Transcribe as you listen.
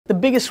The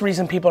biggest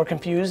reason people are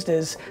confused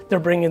is they're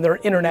bringing their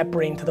internet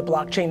brain to the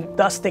blockchain.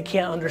 Thus, they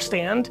can't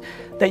understand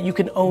that you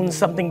can own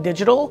something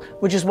digital,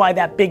 which is why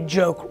that big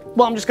joke,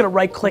 well, I'm just gonna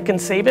right click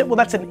and save it. Well,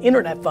 that's an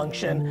internet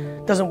function.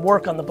 It doesn't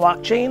work on the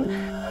blockchain.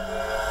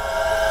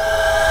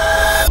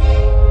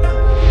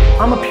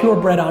 I'm a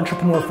purebred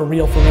entrepreneur for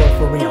real,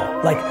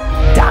 like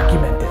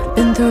documented.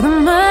 Been through the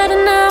mud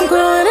and now I'm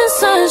growing in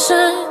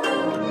sunshine.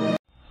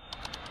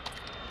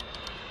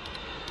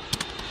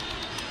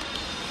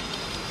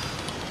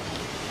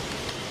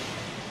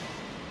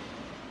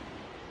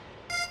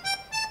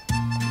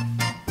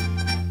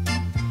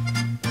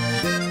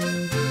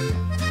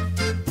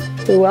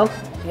 Well,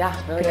 yeah,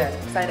 really good.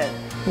 Excited.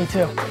 Me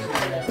too.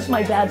 This is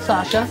my dad,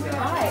 Sasha.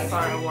 Hi. All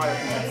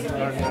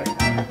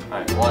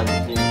right, 1,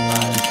 2,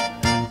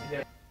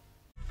 5.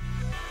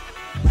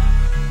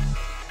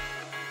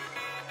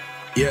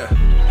 Yeah.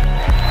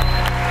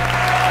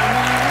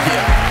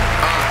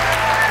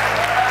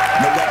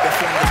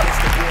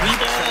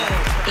 We've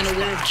all been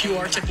aware of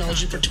QR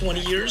technology for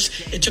 20 years.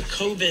 It took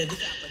COVID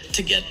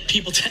to get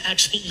people to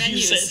actually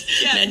use it.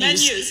 Yeah,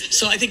 menus.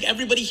 So I think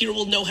everybody here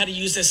will know how to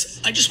use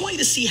this. I just want you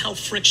to see how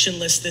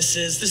frictionless this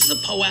is. This is a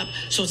POAP,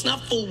 so it's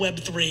not full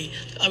Web3.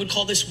 I would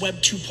call this Web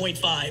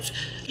 2.5.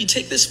 You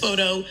take this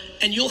photo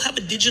and you'll have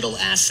a digital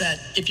asset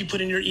if you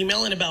put in your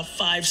email in about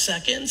 5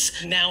 seconds.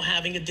 Now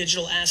having a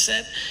digital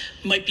asset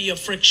might be a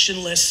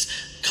frictionless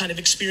kind of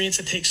experience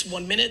that takes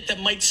 1 minute that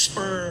might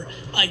spur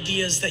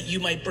ideas that you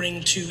might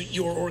bring to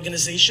your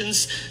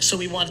organizations. So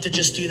we wanted to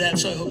just do that.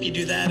 So I hope you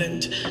do that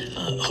and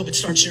hope it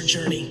starts your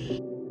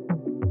journey.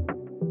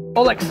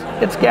 Olex,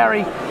 it's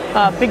Gary.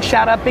 Big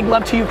shout out, big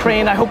love to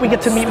Ukraine. I hope we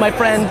get to meet my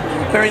friend.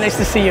 Very nice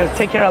to see you.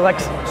 Take care,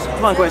 Alex.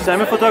 One question.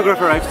 I'm a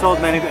photographer. I've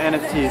sold many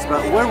NFTs,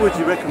 but where would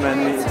you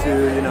recommend me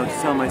to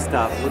sell my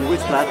stuff? With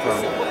which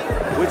platform?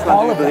 Which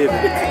one do you believe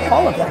in?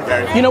 All of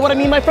them. You know what I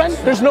mean, my friend?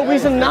 There's no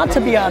reason not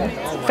to be on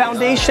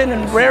Foundation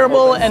and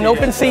Rarible and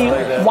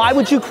OpenSea. Why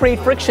would you create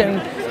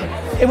friction?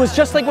 It was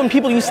just like when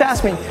people used to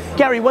ask me,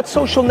 Gary, what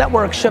social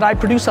network should I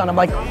produce on? I'm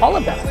like, all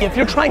of them. If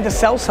you're trying to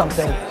sell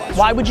something,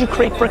 why would you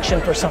create friction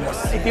for someone?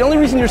 The only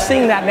reason you're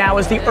seeing that now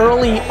is the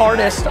early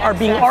artists are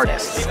being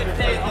artists.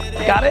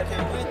 Got it?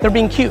 They're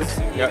being cute.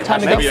 Yep. Time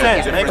to go. Makes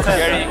sense.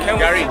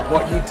 Gary,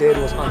 What you did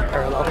was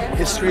unparalleled.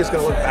 History is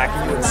going to look back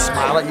at you and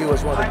smile at you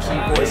as one of the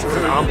key voices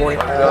in onboarding.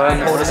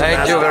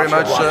 thank you very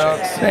much.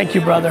 Thank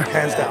you, brother.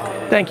 Hands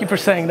down. Thank you for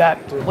saying that.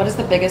 What is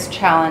the biggest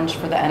challenge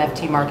for the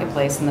NFT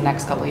marketplace in the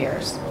next couple of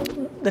years?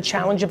 The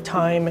challenge of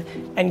time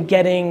and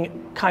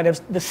getting kind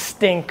of the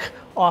stink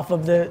off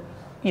of the,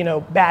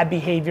 bad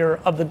behavior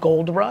of the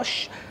gold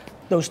rush.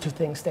 Those two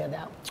things stand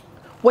out.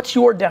 What's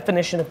your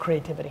definition of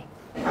creativity?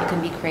 You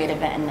can be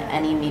creative in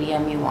any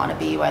medium you want to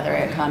be, whether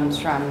it comes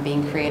from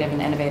being creative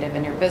and innovative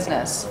in your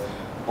business,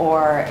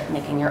 or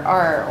making your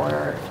art,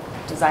 or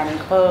designing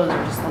clothes,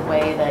 or just the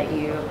way that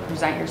you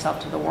present yourself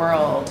to the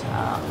world.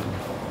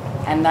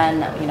 And then,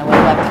 with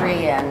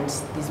Web3 and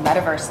these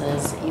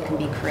metaverses, you can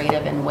be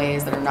creative in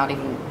ways that are not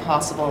even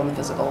possible in the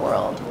physical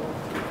world.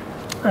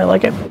 I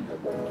like it.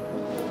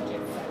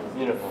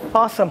 Beautiful.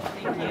 Awesome.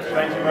 Thank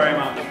you very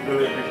much.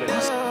 Really appreciate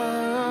it.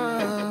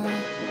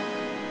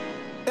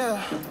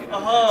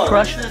 Oh,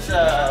 Crush. This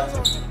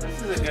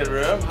is a good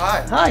room.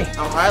 Hi. Hi.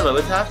 Oh, hi, Lo.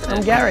 What's happening?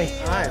 I'm Gary.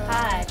 Hi.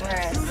 Hi,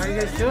 Paris. How are you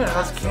guys doing?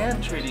 How's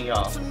Cannes treating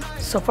y'all?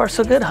 So far,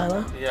 so good,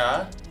 Hyla.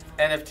 Yeah.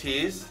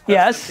 NFTs. That's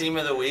Yes. the theme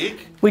of the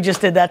week. We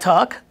just did that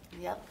talk.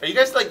 Are you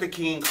guys like the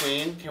king and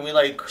queen? Can we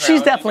like crown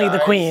She's definitely you the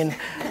guys? queen.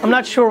 I'm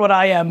not sure what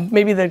I am.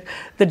 Maybe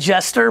the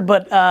jester,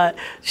 but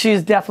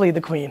she's definitely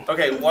the queen.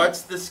 Okay,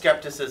 what's the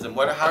skepticism?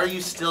 How are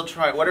you still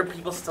trying? What are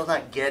people still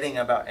not getting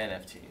about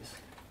NFTs?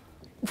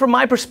 From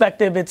my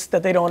perspective, it's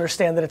that they don't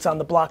understand that it's on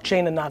the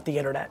blockchain and not the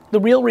internet. The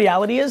real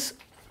reality is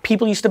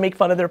people used to make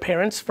fun of their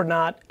parents for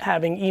not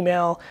having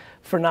email,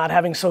 for not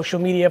having social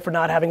media, for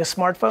not having a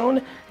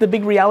smartphone. The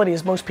big reality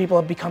is most people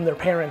have become their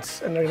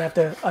parents and they're gonna have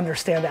to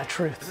understand that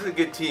truth. This is a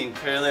good team.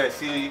 Clearly, I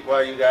see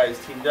why you guys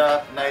teamed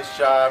up. Nice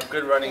job.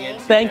 Good running into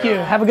Thank you.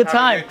 Have a good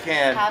time. Have a good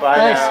Cannes. Bye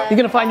Thanks. now. You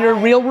gonna find your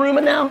real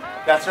room now?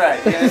 That's right.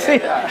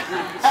 Yeah.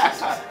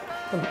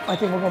 I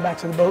think we're going back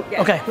to the boat.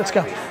 Okay, let's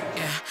go.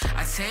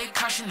 I take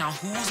caution on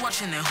who's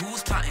watching and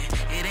who's plotting.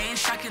 It ain't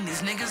shocking,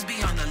 these niggas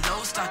be on the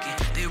low stocking.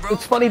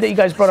 It's funny that you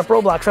guys brought up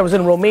Roblox. I was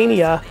in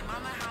Romania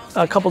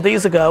a couple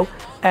days ago,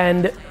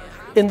 and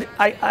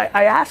I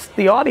asked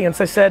the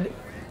audience, I said,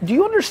 do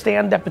you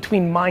understand that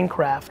between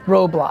Minecraft,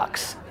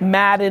 Roblox,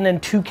 Madden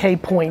and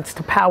 2K points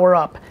to power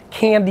up,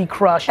 Candy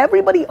Crush,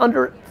 everybody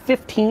under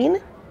 15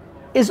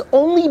 is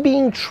only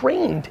being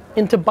trained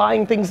into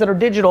buying things that are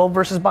digital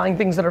versus buying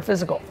things that are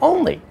physical.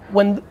 Only.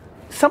 When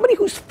somebody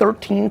who's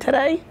 13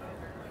 today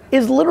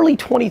is literally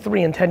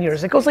 23 in 10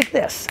 years. It goes like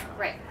this.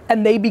 Right.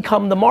 And they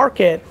become the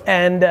market,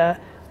 and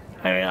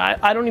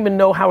I don't even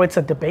know how it's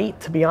a debate,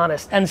 to be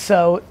honest. And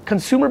so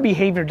consumer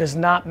behavior does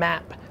not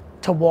map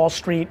to Wall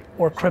Street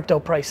or crypto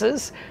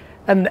prices.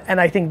 And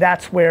I think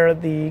that's where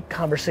the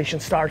conversation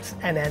starts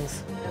and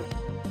ends.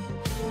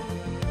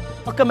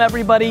 Welcome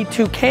everybody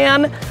to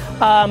Cannes.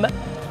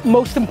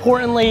 Most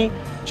importantly,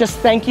 just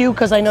thank you,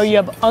 because I know you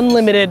have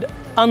unlimited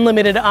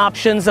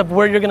options of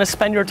where you're gonna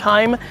spend your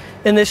time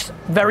in this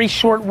very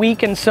short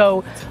week, and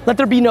so let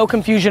there be no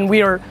confusion.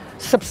 We are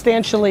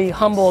substantially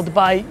humbled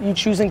by you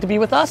choosing to be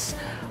with us.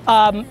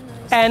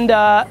 And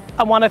I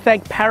wanna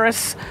thank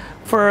Paris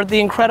for the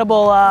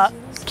incredible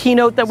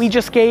keynote that we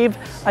just gave.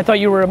 I thought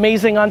you were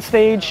amazing on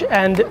stage,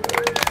 and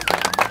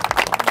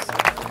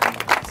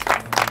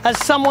as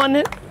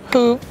someone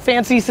who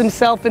fancies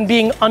himself in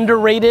being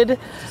underrated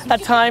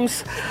at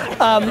times,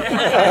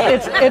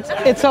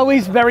 it's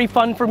always very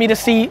fun for me to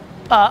see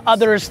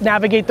others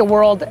navigate the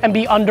world and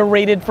be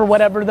underrated for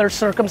whatever their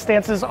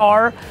circumstances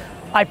are.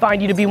 I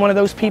find you to be one of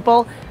those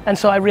people, and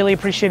so I really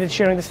appreciated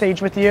sharing the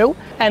stage with you,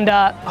 and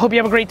hope you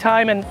have a great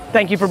time, and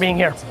thank you for being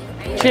here.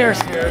 Cheers.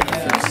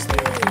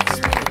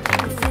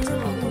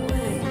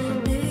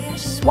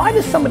 Why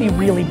does somebody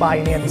really buy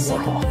an Andy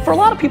Warhol? For a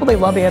lot of people, they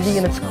love Andy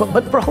and it's cool,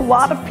 but for a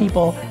lot of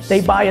people, they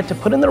buy it to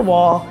put in their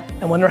wall,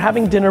 and when they're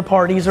having dinner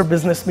parties or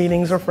business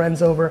meetings or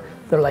friends over,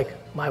 they're like,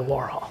 my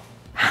Warhol.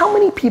 How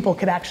many people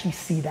could actually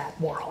see that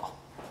Warhol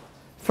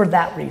for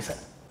that reason?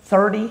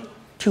 30,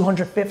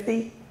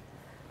 250?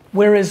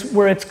 Whereas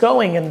where it's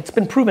going, and it's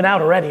been proven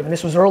out already, I mean,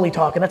 this was early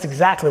talk, and that's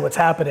exactly what's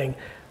happening.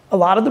 A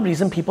lot of the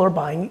reason people are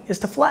buying is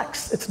to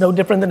flex. It's no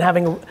different than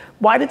having,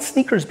 why did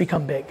sneakers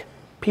become big?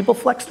 People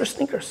flex their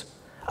sneakers.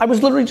 I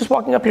was literally just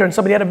walking up here and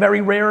somebody had a very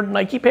rare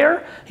Nike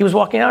pair. He was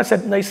walking out, I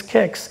said, nice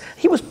kicks.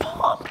 He was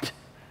pumped.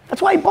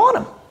 That's why he bought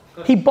them.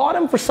 He bought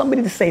them for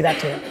somebody to say that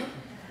to him.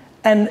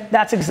 And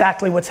that's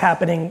exactly what's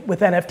happening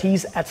with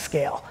NFTs at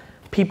scale.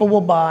 People will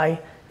buy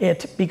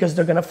it because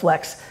they're gonna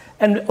flex.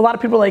 And a lot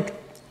of people are like,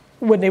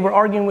 when they were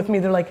arguing with me,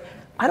 they're like,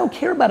 I don't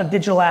care about a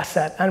digital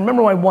asset. I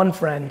remember my one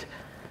friend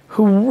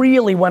who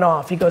really went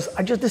off. He goes,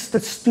 this is the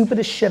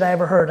stupidest shit I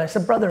ever heard. I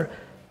said, brother,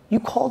 you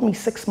called me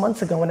 6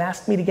 months ago and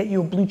asked me to get you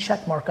a blue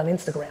check mark on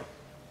Instagram.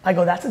 I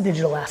go, that's a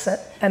digital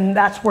asset. And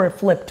that's where it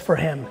flipped for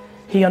him.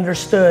 He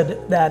understood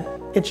that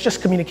it's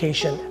just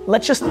communication.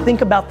 Let's just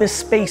think about this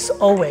space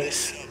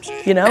always,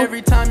 you know?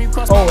 Every time you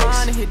cross my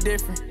line, it hit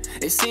different.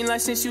 It seems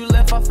like since you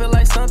left, I feel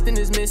like something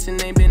is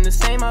missing. Ain't been the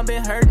same, I've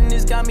been hurting,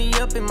 it's got me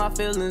up in my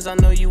feelings. I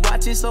know you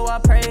watch it, so I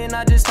pray and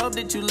I just hope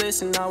that you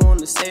listen. I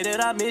wanna say that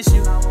I miss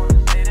you.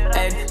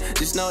 Hey,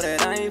 just know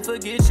that I ain't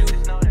forget you.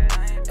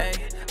 Hey,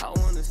 I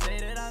wanna say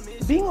that I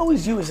miss you. Being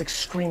always you is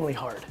extremely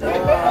hard. He's the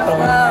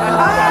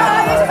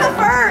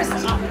first!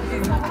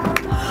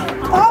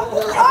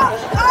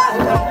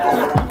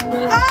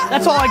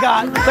 That's all I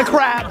got, the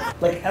crab.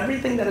 Like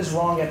everything that is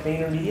wrong at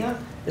VaynerMedia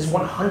is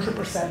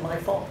 100% my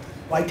fault.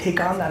 Why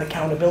take on that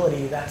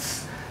accountability?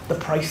 That's the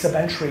price of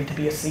entry to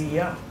be a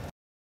CEO.